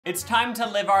It's time to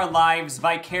live our lives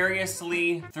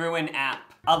vicariously through an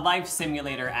app. A life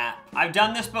simulator app. I've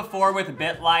done this before with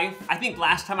BitLife. I think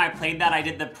last time I played that I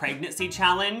did the pregnancy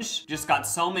challenge. Just got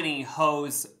so many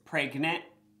hoes pregnant.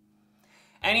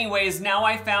 Anyways, now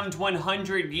I found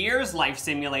 100 Years Life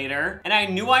Simulator, and I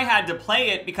knew I had to play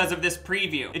it because of this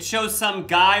preview. It shows some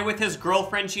guy with his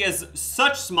girlfriend. She has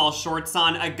such small shorts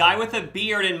on. A guy with a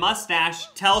beard and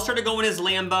mustache tells her to go in his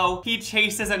Lambo. He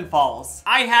chases and falls.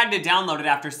 I had to download it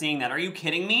after seeing that. Are you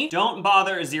kidding me? Don't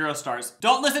bother, 0 stars.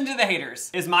 Don't listen to the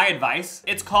haters, is my advice.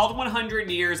 It's called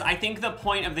 100 Years. I think the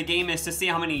point of the game is to see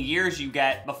how many years you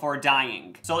get before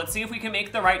dying. So let's see if we can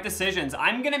make the right decisions.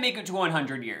 I'm gonna make it to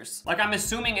 100 years. Like I'm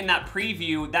assuming in that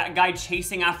preview, that guy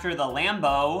chasing after the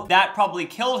Lambo, that probably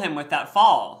killed him with that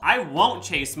fall. I won't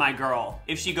chase my girl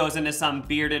if she goes into some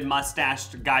bearded,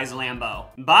 mustached guy's Lambo.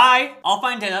 Bye. I'll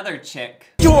find another chick.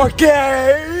 You're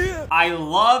gay! I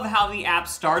love how the app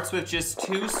starts with just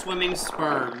 2 swimming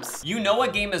sperms. You know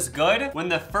a game is good when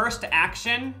the first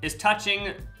action is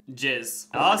touching jizz.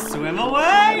 Oh, swim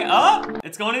away. Oh,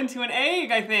 it's going into an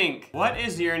egg, I think. What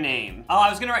is your name? Oh, I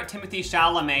was gonna write Timothy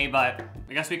Chalamet, but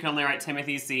I guess we can only write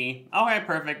Timothy C. Okay,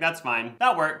 perfect, that's fine.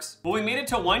 That works. Well, we made it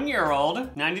to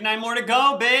 1-year-old. 99 more to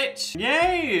go, bitch.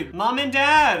 Yay, mom and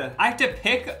dad. I have to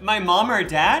pick my mom or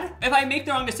dad? If I make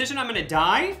the wrong decision, I'm gonna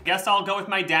die? Guess I'll go with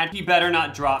my dad. He better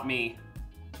not drop me.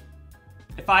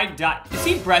 If I die, is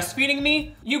he breastfeeding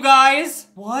me? You guys,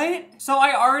 what? So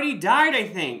I already died, I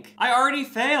think. I already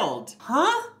failed.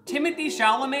 Huh? Timothy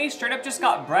Chalamet straight up just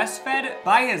got breastfed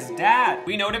by his dad.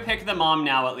 We know to pick the mom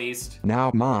now, at least.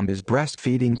 Now mom is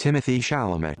breastfeeding Timothy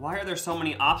Chalamet. Why are there so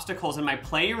many obstacles in my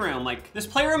playroom? Like, this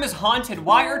playroom is haunted.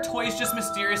 Why are toys just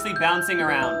mysteriously bouncing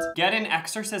around? Get an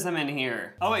exorcism in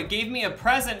here. Oh, it gave me a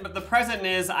present, but the present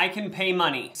is I can pay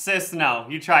money. Sis, no,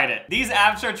 you tried it. These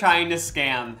apps are trying to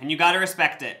scam, and you gotta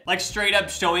respect it. Like straight up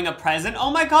showing a present.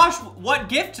 Oh my gosh, what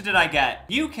gift did I get?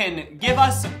 You can give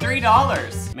us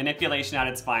 $3. Manipulation at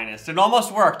its finest. It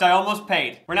almost worked, I almost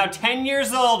paid. We're now 10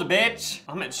 years old, bitch.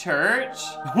 I'm at church.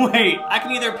 Wait, I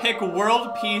can either pick world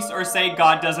peace or say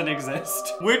God doesn't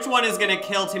exist. Which one is gonna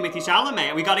kill Timothy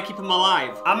Chalamet? We gotta keep him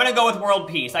alive. I'm gonna go with world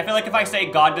peace. I feel like if I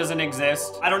say God doesn't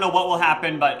exist, I don't know what will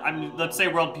happen, but let's say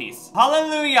world peace.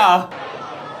 Hallelujah.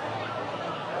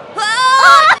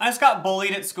 I just got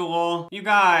bullied at school. You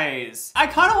guys, I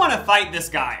kind of want to fight this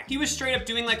guy. He was straight up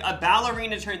doing like a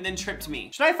ballerina turn, then tripped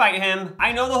me. Should I fight him?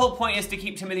 I know the whole point is to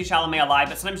keep Timothy Chalamet alive,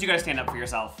 but sometimes you gotta stand up for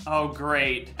yourself. Oh,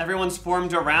 great. Everyone's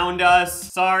formed around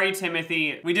us. Sorry,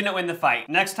 Timothy. We didn't win the fight.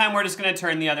 Next time, we're just gonna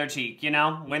turn the other cheek, you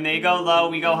know? When they go low,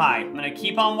 we go high. I'm gonna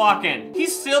keep on walking.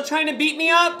 He's still trying to beat me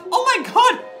up? Oh my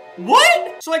God.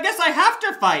 What? So I guess I have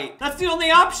to fight. That's the only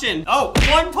option. Oh,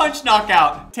 1 punch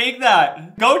knockout. Take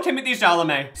that. Go Timothy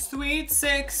Chalamet. Sweet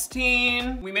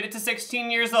 16. We made it to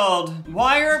 16 years old.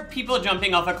 Why are people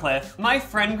jumping off a cliff? My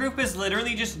friend group is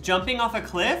literally just jumping off a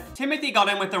cliff. Timothy got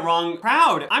in with the wrong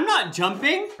crowd. I'm not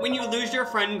jumping. When you lose your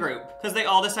friend group, because they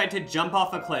all decide to jump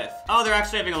off a cliff. Oh, they're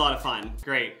actually having a lot of fun.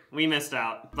 Great, we missed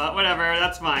out. But whatever,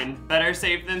 that's fine. Better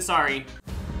safe than sorry.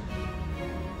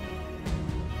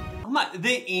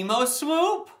 The emo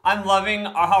swoop? I'm loving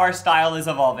how our style is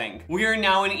evolving. We are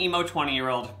now an emo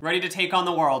 20-year-old, ready to take on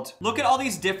the world. Look at all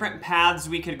these different paths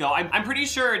we could go. I'm pretty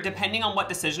sure depending on what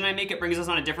decision I make, it brings us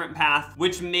on a different path,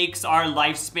 which makes our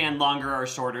lifespan longer or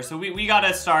shorter. So we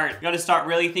gotta start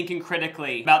really thinking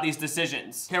critically about these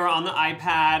decisions. Okay, we're on the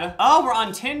iPad. Oh, we're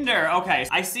on Tinder. Okay,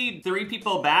 I see 3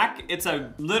 people back. It's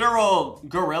a literal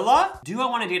gorilla. Do I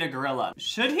wanna date a gorilla?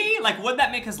 Should he? Like, would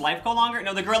that make his life go longer?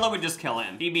 No, the gorilla would just kill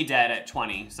him. He'd be dead at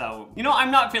 20, so. You know, I'm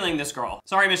not feeling this girl.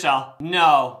 Sorry, Michelle.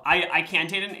 No, I can't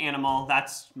date an animal.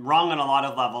 That's wrong on a lot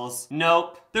of levels.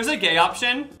 Nope. There's a gay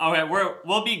option. Okay,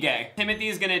 we'll be gay.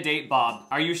 Timothy's gonna date Bob.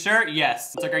 Are you sure?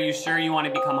 Yes. It's like, are you sure you want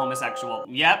to become homosexual?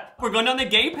 Yep. We're going down the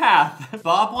gay path.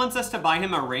 Bob wants us to buy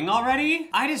him a ring already?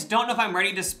 I just don't know if I'm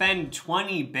ready to spend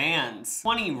 20 bands,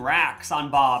 20 racks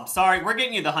on Bob. Sorry, we're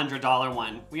getting you the $100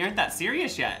 one. We aren't that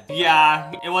serious yet.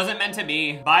 Yeah, it wasn't meant to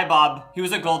be. Bye, Bob. He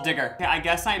was a gold digger. Okay, I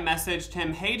guess I messaged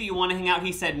him, hey, do you want to hang out?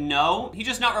 He said no. He's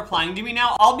just not replying to me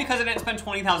now, all because I didn't spend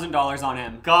 $20,000 on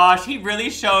him. Gosh, he really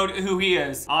showed who he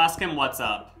is. I'll ask him what's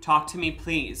up. Talk to me,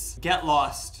 please. Get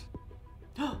lost.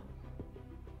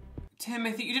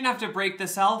 Timothy, you didn't have to break the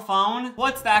cell phone.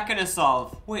 What's that gonna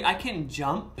solve? Wait, I can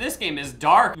jump? This game is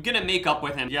dark. I'm gonna make up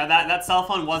with him. Yeah, that cell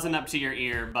phone wasn't up to your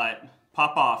ear, but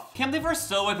pop off. Can't believe we're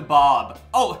still with Bob.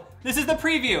 Oh, This is the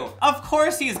preview. Of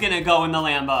course he's gonna go in the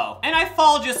Lambo. And I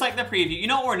fall just like the preview. You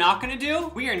know what we're not gonna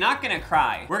do? We are not gonna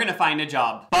cry. We're gonna find a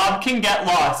job. Bob can get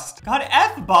lost. God,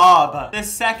 F Bob. The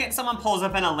second someone pulls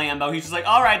up in a Lambo, he's just like,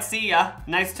 all right, see ya.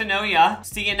 Nice to know ya.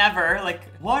 See ya never. Like,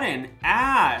 what an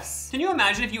ass. Can you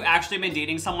imagine if you actually been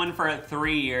dating someone for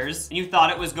 3 years and you thought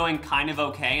it was going kind of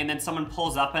okay, and then someone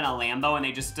pulls up in a Lambo and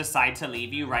they just decide to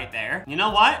leave you right there? You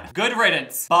know what? Good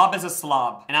riddance. Bob is a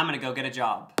slob, and I'm gonna go get a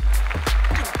job.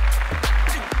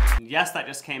 Yes, that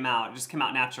just came out. It just came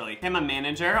out naturally. I'm a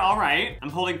manager, all right. I'm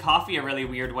holding coffee a really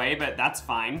weird way, but that's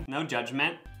fine. No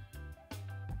judgment.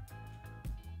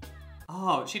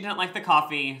 Oh, she didn't like the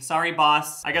coffee. Sorry,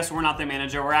 boss. I guess we're not the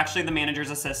manager. We're actually the manager's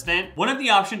assistant. One of the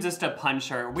options is to punch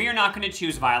her. We are not gonna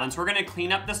choose violence. We're gonna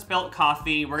clean up the spilt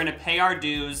coffee. We're gonna pay our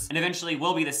dues, and eventually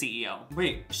we'll be the CEO.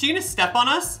 Wait, is she gonna step on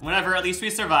us? Whatever, at least we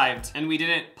survived, and we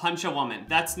didn't punch a woman.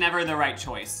 That's never the right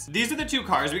choice. These are the 2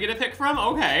 cars we get to pick from?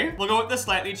 Okay. We'll go with the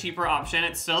slightly cheaper option.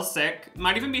 It's still sick.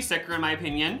 Might even be sicker in my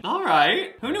opinion. All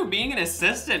right. Who knew being an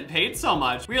assistant paid so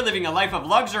much? We are living a life of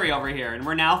luxury over here, and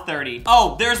we're now 30.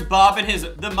 Oh, there's Bob and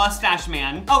the mustache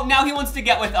man. Oh, now he wants to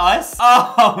get with us?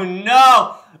 Oh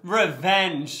no!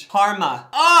 Revenge. Karma.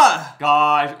 Ugh!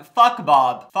 God. Fuck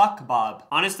Bob. Fuck Bob.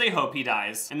 Honestly, hope he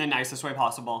dies in the nicest way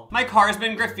possible. My car's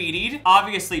been graffitied.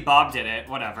 Obviously, Bob did it.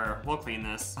 Whatever. We'll clean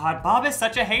this. God, Bob is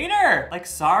such a hater. Like,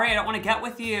 sorry, I don't want to get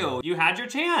with you. You had your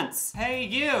chance. Hey,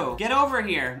 you. Get over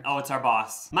here. Oh, it's our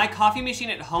boss. My coffee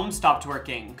machine at home stopped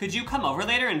working. Could you come over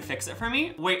later and fix it for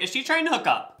me? Wait, is she trying to hook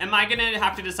up? Am I gonna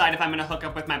have to decide if I'm gonna hook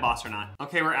up with my boss or not?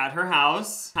 Okay, we're at her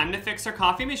house. Time to fix her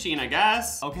coffee machine, I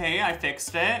guess. Okay, I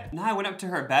fixed it. Now I went up to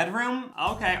her bedroom.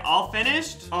 Okay, all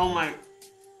finished. Oh my,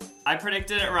 I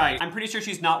predicted it right. I'm pretty sure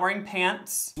she's not wearing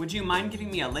pants. Would you mind giving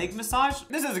me a leg massage?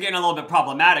 This is getting a little bit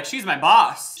problematic. She's my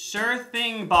boss. Sure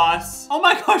thing, boss. Oh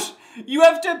my gosh. You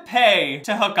have to pay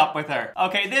to hook up with her.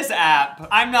 Okay, this app,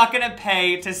 I'm not gonna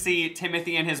pay to see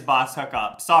Timothy and his boss hook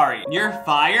up. Sorry. You're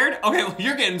fired? Okay, well,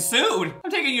 you're getting sued. I'm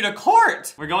taking you to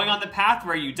court. We're going on the path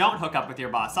where you don't hook up with your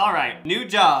boss. All right, new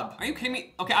job. Are you kidding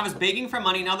me? Okay, I was begging for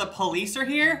money, now the police are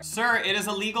here? Sir, it is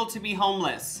illegal to be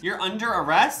homeless. You're under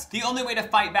arrest? The only way to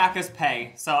fight back is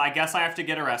pay, so I guess I have to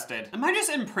get arrested. Am I just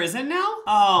in prison now?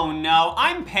 Oh no,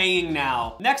 I'm paying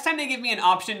now. Next time they give me an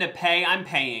option to pay, I'm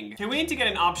paying. Okay, we need to get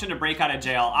an option to break out of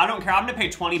jail. I don't care, I'm gonna pay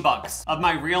 20 bucks of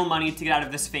my real money to get out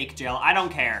of this fake jail. I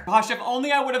don't care. Gosh, if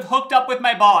only I would have hooked up with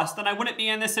my boss, then I wouldn't be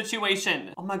in this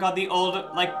situation. Oh my God, the old,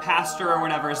 like, pastor or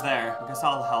whatever is there. I guess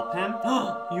I'll help him.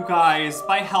 You guys,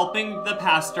 by helping the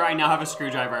pastor, I now have a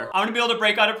screwdriver. I'm gonna be able to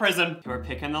break out of prison. We're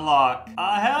picking the lock.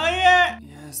 Hell yeah!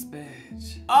 Yes,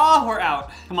 bitch. Oh, we're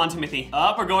out. Come on, Timothy.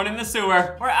 Up, we're going in the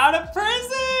sewer. We're out of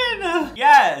prison!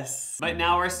 Yes! But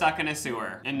now we're stuck in a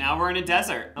sewer. And now we're in a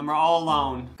desert. And we're all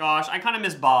alone. Gosh, I kind of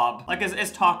miss Bob. Like,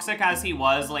 as toxic as he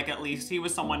was, like, at least he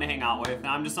was someone to hang out with.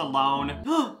 Now I'm just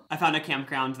alone. I found a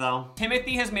campground, though.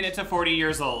 Timothy has made it to 40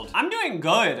 years old. I'm doing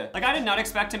good. Like, I did not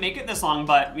expect to make it this long,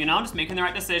 but, you know, just making the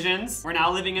right decisions. We're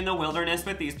now living in the wilderness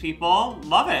with these people.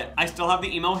 Love it. I still have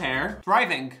the emo hair.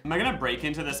 Thriving. Am I gonna break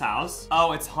into this house?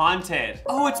 Oh, it's haunted.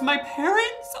 Oh, it's my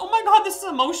parents? Oh my God, this is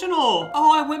emotional.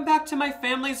 Oh, I went back to my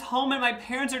family's home and my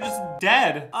parents are just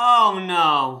dead. Oh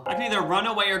no. I can either run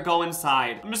away or go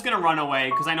inside. I'm just gonna run away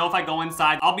because I know if I go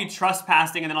inside, I'll be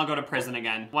trespassing and then I'll go to prison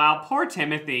again. Wow, poor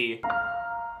Timothy.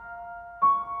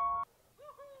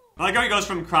 I like how he goes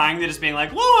from crying to just being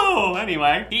like, whoa!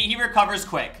 Anyway, he recovers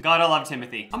quick. God, I love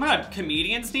Timothy. Oh my God,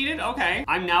 comedians needed? Okay.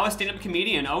 I'm now a stand-up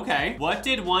comedian, okay. What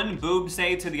did one boob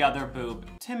say to the other boob?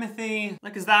 Timothy,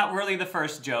 like, is that really the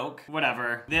first joke?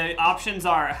 Whatever. The options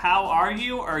are, how are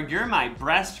you, or you're my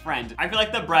breast friend. I feel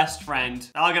like the breast friend.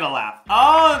 I'll get a laugh.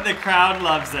 Oh, the crowd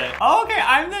loves it. Okay,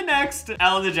 I'm the next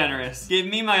Ellen DeGeneres. Give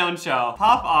me my own show.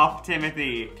 Pop off,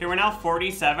 Timothy. Okay, we're now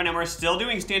 47 and we're still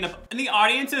doing stand-up, and the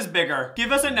audience is bigger.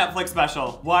 Give us a Netflix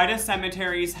special. Why do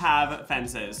cemeteries have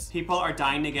fences? People are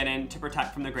dying to get in to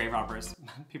protect from the grave robbers.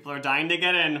 People are dying to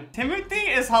get in. Timothy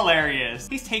is hilarious.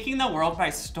 He's taking the world by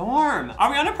storm. Are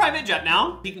we on a private jet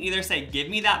now? He can either say, give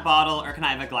me that bottle, or can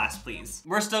I have a glass, please?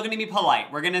 We're still gonna be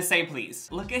polite. We're gonna say please.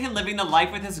 Look at him living the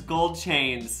life with his gold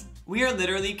chains. We are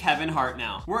literally Kevin Hart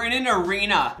now. We're in an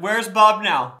arena. Where's Bob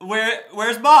now?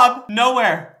 Where's Bob?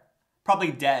 Nowhere.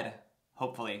 Probably dead.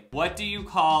 Hopefully. What do you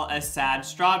call a sad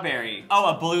strawberry?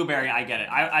 Oh, a blueberry, I get it.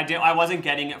 I wasn't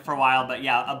getting it for a while, but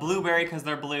yeah, a blueberry because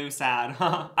they're blue, sad.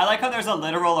 I like how there's a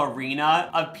literal arena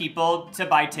of people to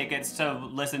buy tickets to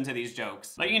listen to these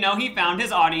jokes. But you know, he found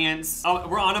his audience. Oh,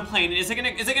 we're on a plane. Is it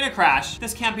gonna crash?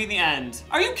 This can't be the end.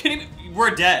 Are you kidding me?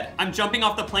 We're dead. I'm jumping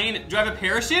off the plane. Do I have a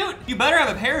parachute? You better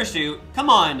have a parachute.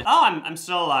 Come on. Oh, I'm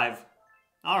still alive.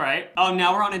 All right. Oh,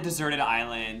 now we're on a deserted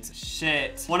island.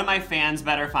 Shit. One of my fans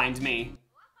better find me.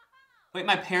 Wait,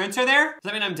 my parents are there? Does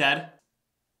that mean I'm dead?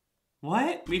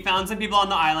 What? We found some people on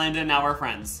the island and now we're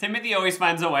friends. Timothy always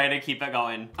finds a way to keep it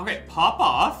going. Okay, pop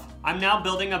off. I'm now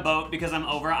building a boat because I'm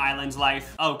over island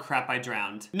life. Oh crap, I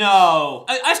drowned. No,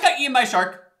 I just got eaten by a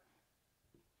shark.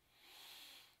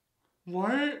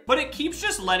 What? But it keeps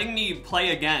just letting me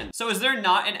play again. So is there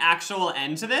not an actual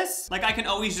end to this? Like I can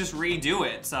always just redo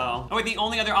it, so. Oh wait, the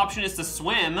only other option is to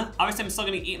swim. Obviously I'm still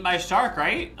gonna get eaten by a shark,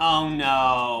 right? Oh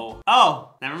no.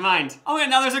 Oh, never mind. Oh yeah,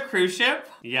 now there's a cruise ship?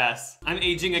 Yes, I'm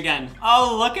aging again.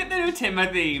 Oh, look at the new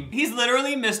Timothy. He's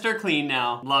literally Mr. Clean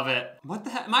now. Love it. What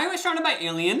the heck? Am I surrounded by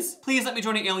aliens? Please let me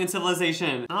join an alien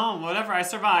civilization. Oh, whatever, I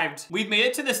survived. We've made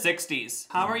it to the 60s.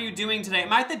 How are you doing today?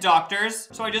 Am I at the doctor's?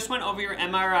 So I just went over your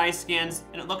MRI scans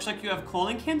and it looks like you have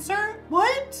colon cancer?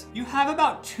 What? You have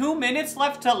about 2 minutes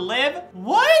left to live?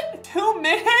 What? 2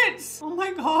 minutes? Oh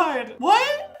my God.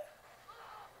 What?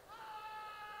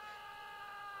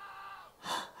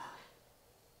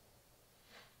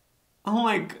 Oh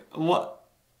my, what?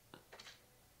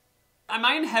 Am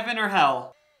I in heaven or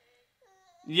hell?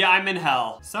 Yeah, I'm in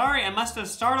hell. Sorry, I must have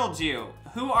startled you.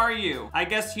 Who are you? I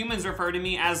guess humans refer to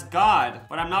me as God,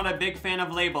 but I'm not a big fan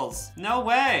of labels. No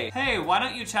way. Hey, why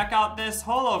don't you check out this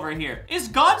hole over here? Is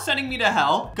God sending me to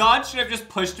hell? God should have just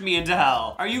pushed me into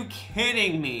hell. Are you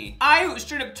kidding me? I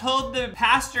should have told the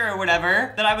pastor or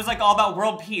whatever that I was like all about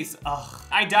world peace. Ugh.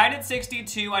 I died at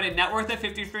 62. I had a net worth of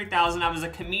 53,000. I was a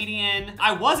comedian.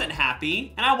 I wasn't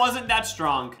happy and I wasn't that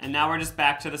strong. And now we're just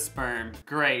back to the sperm.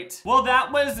 Great. Well,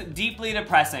 that was deeply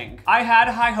depressing. I had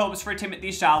high hopes for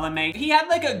Timothy Chalamet. He had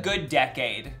like a good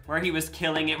decade where he was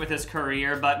killing it with his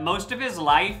career, but most of his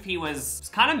life he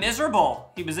was kind of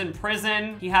miserable. He was in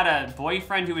prison. He had a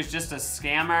boyfriend who was just a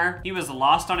scammer. He was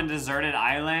lost on a deserted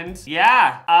island.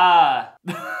 Yeah,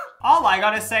 all I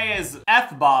gotta say is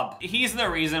F Bob. He's the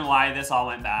reason why this all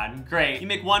went bad. Great. You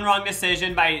make one wrong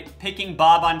decision by picking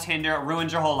Bob on Tinder, it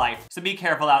ruins your whole life. So be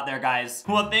careful out there, guys.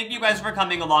 Well, thank you guys for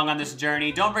coming along on this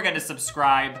journey. Don't forget to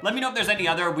subscribe. Let me know if there's any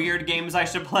other weird games I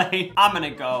should play. I'm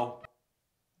gonna go.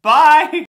 Bye!